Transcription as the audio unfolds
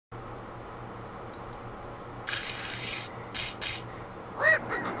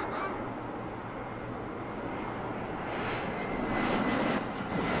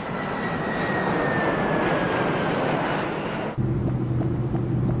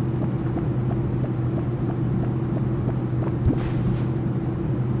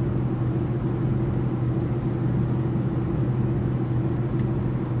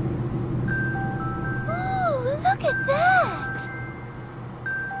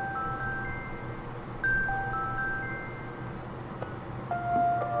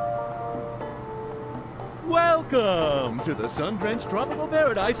Welcome to the sun-drenched tropical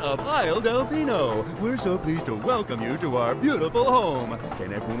paradise of Isle Delfino. We're so pleased to welcome you to our beautiful home.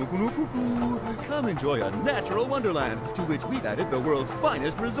 Come enjoy a natural wonderland to which we've added the world's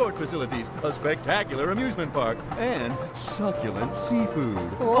finest resort facilities, a spectacular amusement park, and succulent seafood.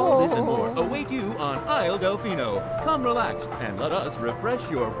 All this and more await you on Isle Delfino. Come relax and let us refresh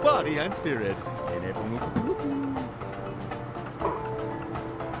your body and spirit.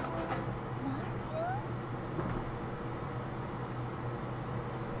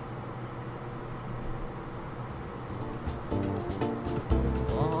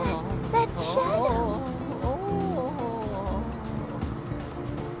 That shadow!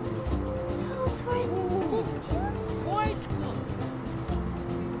 Those were the juice. Quite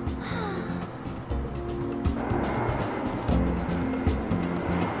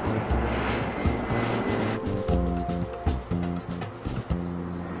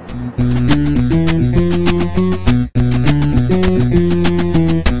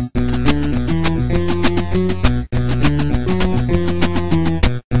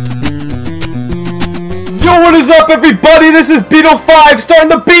What is up, everybody? This is Beetle5 starting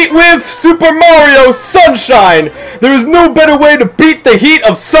the beat with Super Mario Sunshine. There is no better way to beat the heat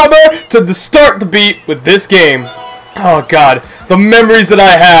of summer than to start the beat with this game. Oh god, the memories that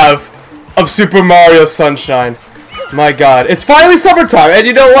I have of Super Mario Sunshine. My god, it's finally summertime, and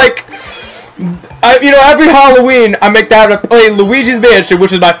you know, like, every Halloween I make the habit of playing Luigi's Mansion,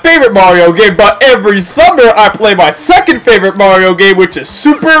 which is my favorite Mario game, but every summer I play my second favorite Mario game, which is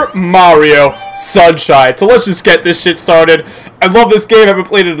Super Mario Sunshine. So let's just get this shit started. I love this game. I haven't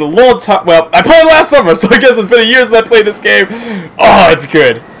played it in a long time. Well, I played it last summer, so I guess it's been a year since I played this game. Oh, it's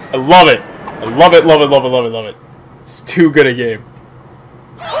good. I love it. I love it, love it, love it, love it, love it. It's too good a game.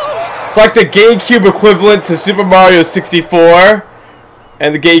 It's like the GameCube equivalent to Super Mario 64.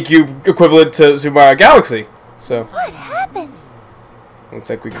 And the GameCube equivalent to Super Mario Galaxy. So. What happened? Looks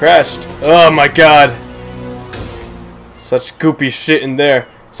like we crashed. Oh my god. Such goopy shit in there.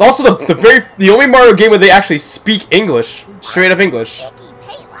 It's also the only Mario game where they actually speak English. Straight up English. Sticky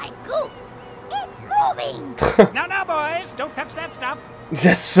paint like goop. It's moving. Now, boys, don't touch that stuff.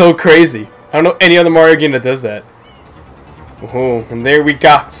 That's so crazy. I don't know any other Mario game that does that. Oh, and there we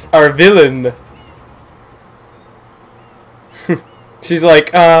got our villain. She's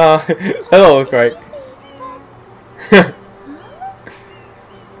like, that don't look right.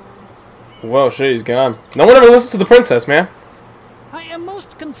 Well, shit, he's gone. No one ever listens to the princess, man. I am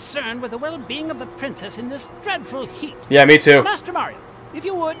most concerned with the well-being of the princess in this dreadful heat. Yeah, me too. Master Mario, if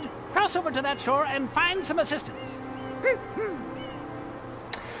you would, cross over to that shore and find some assistance.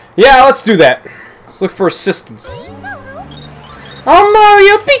 Yeah, let's do that. Let's look for assistance. Oh,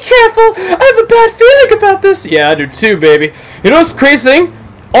 Mario, be careful! I have a bad feeling about this! Yeah, I do too, baby. You know what's the crazy thing?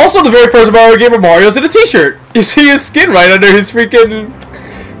 Also, the very first Mario game where Mario's in a t-shirt. You see his skin right under his freaking...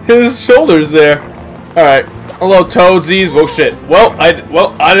 his shoulders there. Alright. Hello, Toadsies. Whoa, shit. Well, I didn't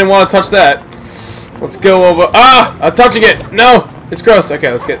want to touch that. Let's go over... Ah! I'm touching it! No! It's gross.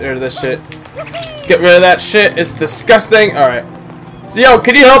 Okay, let's get rid of this shit. Let's get rid of that shit. It's disgusting. Alright. So, yo,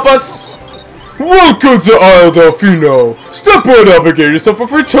 can you help us? Welcome to Isle Delfino. Step right up and get yourself a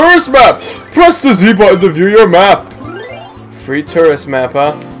free tourist map. Press the Z button to view your map. Free tourist map,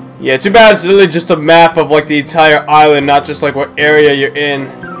 huh? Yeah, too bad it's really just a map of like the entire island, not just like what area you're in.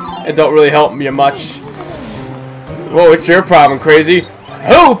 It don't really help you much. Whoa, it's your problem, crazy.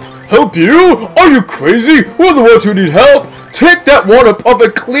 Help! Help you? Are you crazy? We're the ones who need help. Take that water pump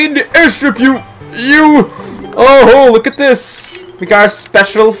and clean the airstrip, you. Oh, look at this. We got a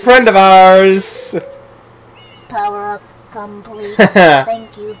special friend of ours. Power up complete.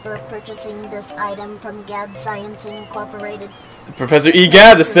 Thank you for purchasing this item from GAD Science Incorporated. Professor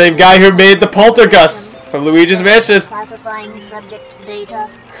Egad, the same guy who made the Poltergust from Luigi's Mansion. Classifying subject data.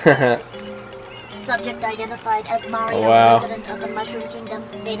 Subject identified as Mario, resident of the Mushroom Kingdom.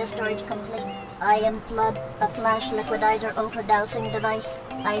 Data storage complete. I am Flood, a flash liquidizer ultra dowsing device.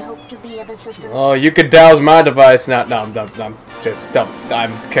 I hope to be of assistance. Oh, you could douse my device. No, I'm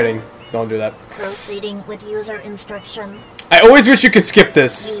kidding. Don't do that. Proceeding with user instruction. I always wish you could skip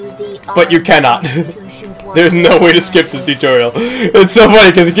this, but you cannot. There's no way to skip this tutorial. It's so funny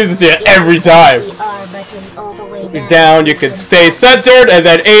because it gives it to you every time. Down, you can stay centered and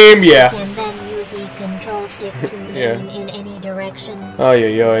then aim, yeah. You can then use the control stick to aim in any direction. Oh,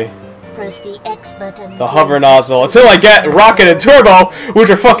 yeah. Press the X button. The hover nozzle. Until I get Rocket and Turbo, which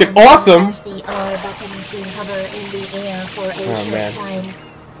are fucking awesome. Press the R button to hover in the air for a short time.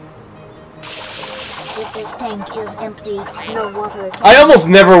 If this tank is empty, no water. I almost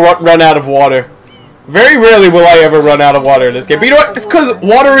never run out of water. Very rarely will I ever run out of water in this game. But you know what? It's because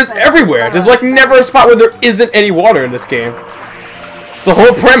water is everywhere. There's like never a spot where there isn't any water in this game. It's the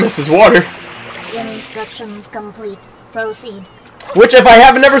whole premise is water. Instructions complete. Proceed. Which, if I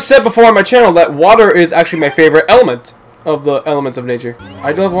haven't ever said before on my channel, that water is actually my favorite element of the elements of nature.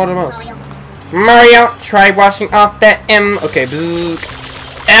 I do love water most. Mario, try washing off that M. Okay, bzzz.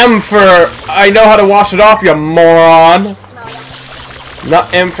 M for I know how to wash it off, you moron.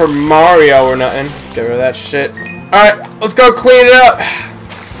 Not M for Mario or nothing. Let's get rid of that shit. Alright, let's go clean it up.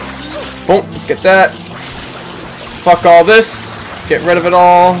 Boom, let's get that. Fuck all this. Get rid of it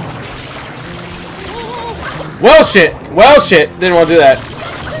all. Well shit. Well shit. Didn't want to do that.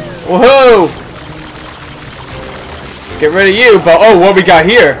 Woohoo. Let's get rid of you, but oh, what we got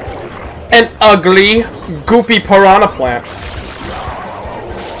here? An ugly, goopy piranha plant.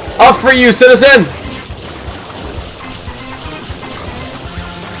 Up for you, citizen!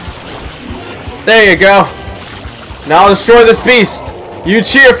 There you go. Now I'll destroy this beast. You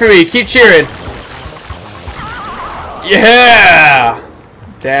cheer for me. Keep cheering. Yeah!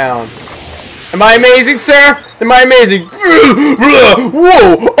 Down. Am I amazing, sir? Am I amazing?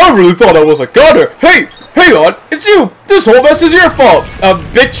 Whoa! I really thought I was a gunner. Hey! Hang on! It's you! This whole mess is your fault!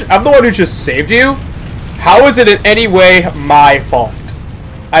 Bitch, I'm the one who just saved you? How is it in any way my fault?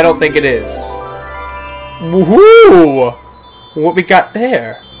 I don't think it is. Woohoo! What we got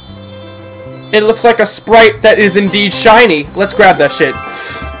there? It looks like a sprite that is indeed shiny. Let's grab that shit.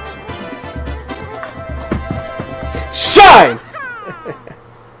 Shine!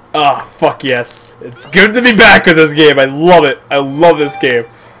 Ah, fuck yes. It's good to be back with this game. I love it. I love this game.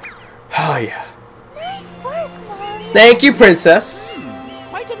 Oh, yeah. Nice work, Mario. Thank you, princess.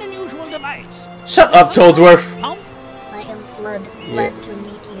 Quite an unusual device. Shut up, Toadsworth. Pump? I am Flood. Glad to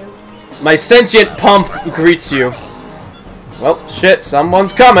meet you. My sentient pump greets you. Well, shit,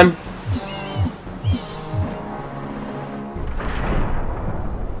 someone's coming.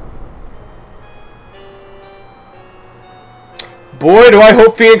 Boy, do I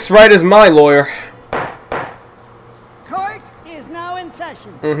hope Phoenix Wright is my lawyer. Court is now in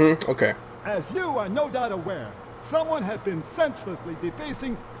session. Okay. As you are no doubt aware, someone has been senselessly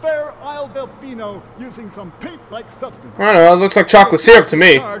defacing fair Isle Delfino using some paint-like substance. I don't know, it looks like chocolate syrup to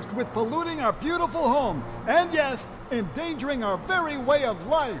me. Charged with polluting our beautiful home, and yes, endangering our very way of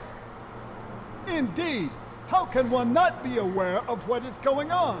life. Indeed, how can one not be aware of what is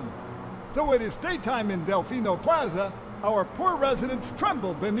going on? Though it is daytime in Delfino Plaza, our poor residents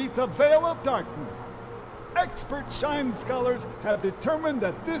tremble beneath a veil of darkness. Expert Shine scholars have determined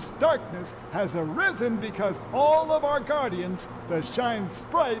that this darkness has arisen because all of our guardians, the Shine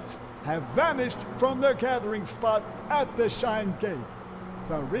Sprites, have vanished from their gathering spot at the Shine Gate.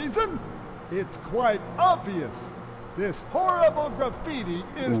 The reason? It's quite obvious. This horrible graffiti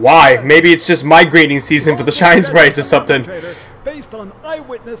is... Why? Maybe it's just migrating season for the Shine Sprites or something. Based on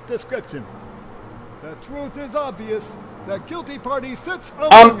eyewitness descriptions. The truth is obvious. The guilty party sits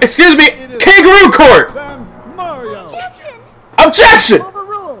excuse me! Kangaroo Court! Mario. Objection! Objection!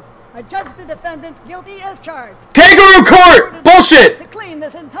 Overruled. I judge the defendant guilty as charged. Kangaroo Court! Bullshit! To clean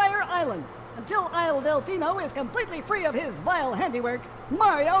this entire island. Until Isle Delfino is completely free of his vile handiwork,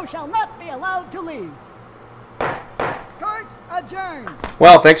 Mario shall not be allowed to leave. Court adjourned.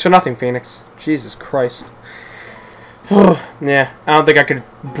 Well, thanks for nothing, Phoenix. Jesus Christ. Yeah, I don't think I could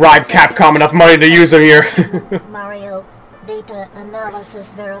bribe Capcom enough money to use them here. Mario, data analysis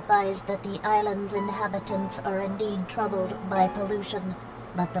verifies that the island's inhabitants are indeed troubled by pollution,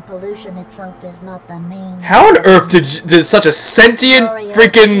 but the pollution itself is not the main... How on earth did such a sentient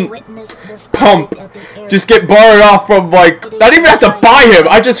freaking pump just get borrowed off from, like... I didn't even have to buy him,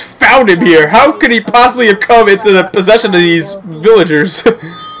 I just found him here. How could he possibly have come into the possession of these villagers?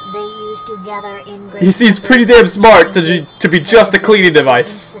 He seems pretty damn smart to be just a cleaning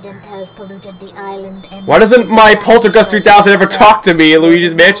device. Why doesn't my Poltergust 3000 ever talk to me in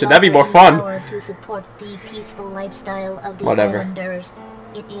Luigi's Mansion? That'd be more fun. Whatever.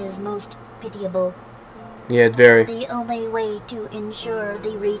 It is most pitiable. Yeah, very. The only way to ensure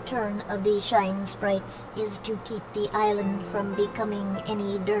the return of the Shine Sprites is to keep the island from becoming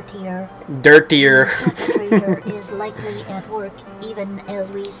any dirtier. Dirtier. The perpetrator is likely at work even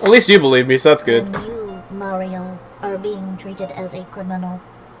as we speak. At least you believe me, so that's good. And you, Mario, are being treated as a criminal.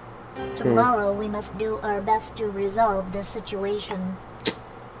 Tomorrow we must do our best to resolve this situation.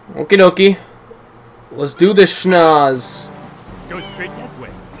 Okie dokie. Let's do this schnoz. Go straight that way.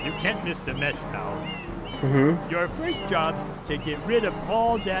 You can't miss the mess, pal. Your first job's to get rid of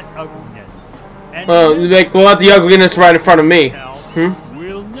all that ugliness. And Well, like, we'll have the ugliness right in front of me.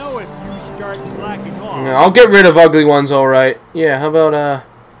 We'll know if you start slacking off. Yeah, I'll get rid of ugly ones, alright. Yeah, how about,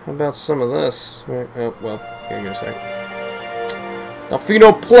 How about some of this? Oh, well, give me a sec.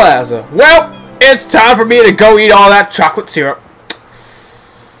 Delfino Plaza. Well, it's time for me to go eat all that chocolate syrup.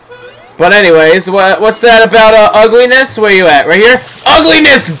 But anyways, what's that about ugliness? Where you at? Right here?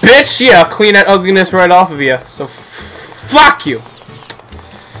 Ugliness, bitch! Yeah, I'll clean that ugliness right off of you. So, fuck you.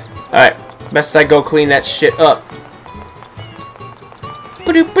 Alright, best I go clean that shit up.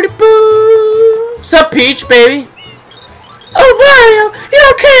 What's up, Peach, baby? Oh, Mario, you're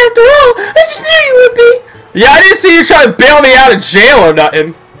okay after all. I just knew you would be. Yeah, I didn't see you try to bail me out of jail or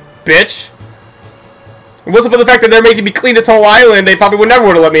nothing, bitch. If it wasn't for the fact that they're making me clean this whole island, they probably would never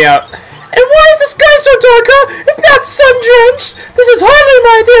would have let me out. And why is the sky so dark, huh? It's not sun-drenched. This is hardly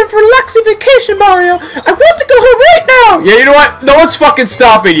my idea for a relaxing vacation, Mario. I want to go home right now. Yeah, you know what? No one's fucking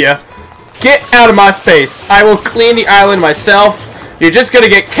stopping you. Get out of my face. I will clean the island myself. You're just gonna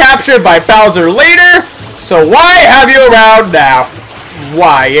get captured by Bowser later. So why have you around now?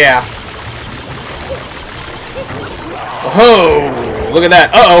 Why, yeah. Oh, look at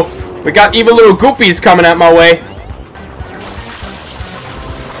that. Uh-oh. We got evil little goopies coming at my way.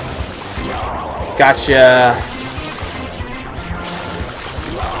 Gotcha.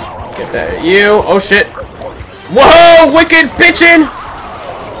 Get that at you. Oh, shit. Whoa, wicked bitchin'.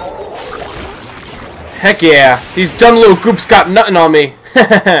 Heck yeah. These dumb little goops got nothing on me.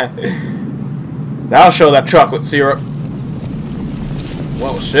 That'll show that chocolate syrup.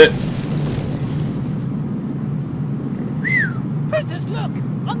 Well, shit. Princess, look!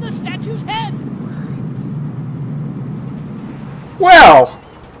 On the statue's head! Well!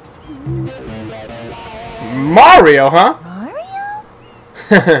 Mario, huh?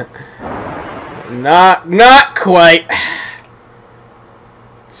 Mario? Not quite.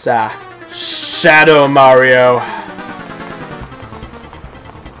 It's, Shadow Mario.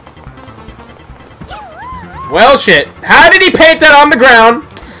 Well, shit. How did he paint that on the ground?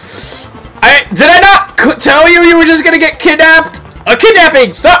 Did I not tell you you were just gonna get kidnapped? A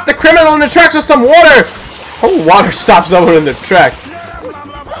kidnapping! Stop the criminal in the tracks with some water! Oh, water stops someone in the tracks.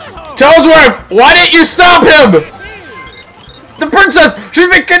 Toadsworth, why didn't you stop him? The princess! She's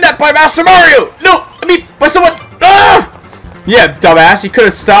been kidnapped by Master Mario! No, I mean, by someone... Ah! Yeah, dumbass, you could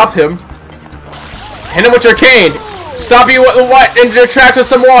have stopped him. Hit him with your cane. Stop you in your tracks with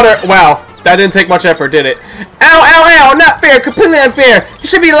some water. Wow, that didn't take much effort, did it? Ow, ow, ow, not fair, completely unfair. You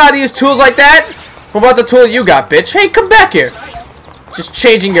shouldn't be allowed to use tools like that. What about the tool you got, bitch? Hey, come back here. Just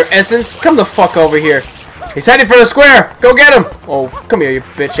changing your essence? Come the fuck over here. He's heading for the square. Go get him. Oh, come here, you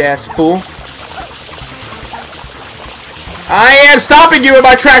bitch-ass fool. I am stopping you in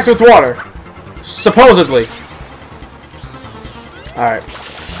my tracks with water. Supposedly. Alright.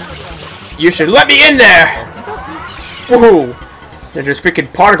 You should let me in there. Woohoo. I just freaking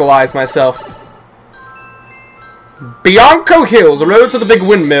particleized myself. Bianco Hills, a road to the big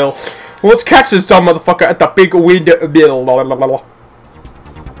windmill. Let's catch this dumb motherfucker at the big windmill.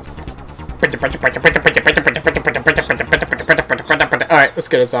 Alright, let's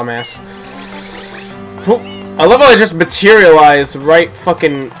get his dumb ass. I love how I just materialized right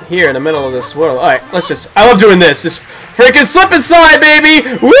fucking here in the middle of this world. Alright, let's just... I love doing this. Just freaking slip inside, baby!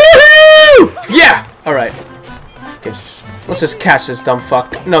 Woohoo! Yeah! Alright. Let's just catch this dumb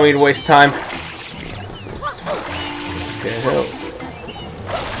fuck. No need to waste time.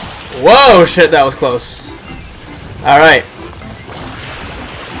 Whoa, shit, that was close. Alright.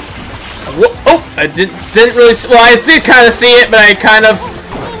 Oh, I didn't really... Well, I did kind of see it, but I kind of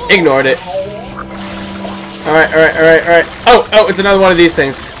ignored it. Alright, alright, alright, alright. Oh, oh, it's another one of these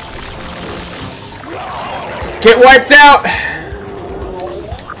things. Get wiped out!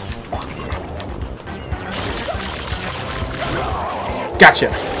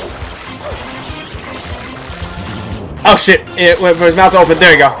 Gotcha. Oh shit, it went for his mouth to open.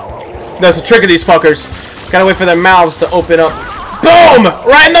 There you go. That's the trick of these fuckers. Gotta wait for their mouths to open up. Boom!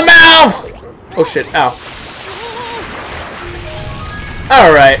 Right in the mouth! Oh shit, ow.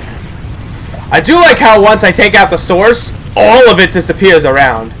 Alright. I do like how once I take out the source, all of it disappears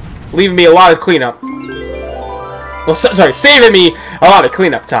around, leaving me a lot of cleanup. Well, sorry, saving me a lot of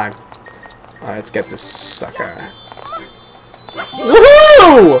cleanup time. Alright, let's get this sucker.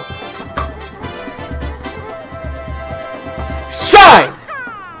 Woohoo! Shine!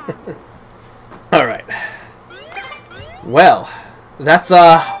 Alright. Well, that's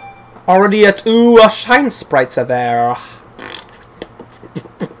already a 2 shine sprites are there.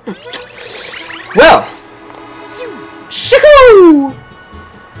 Well, shoo!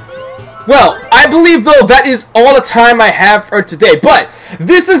 Well, I believe though that is all the time I have for today. But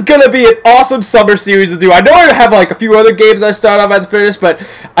this is gonna be an awesome summer series to do. I know I have like a few other games I start off at to finish, but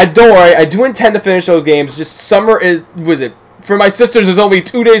don't worry, I do intend to finish those games. Just summer is for my sisters, there's only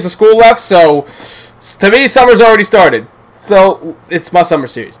 2 days of school left, so to me, summer's already started. So, it's my summer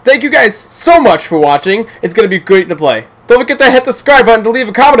series. Thank you guys so much for watching. It's going to be great to play. Don't forget to hit the subscribe button to leave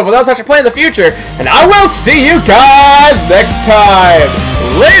a comment of what else I should play in the future. And I will see you guys next time.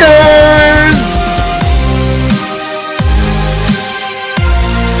 Later!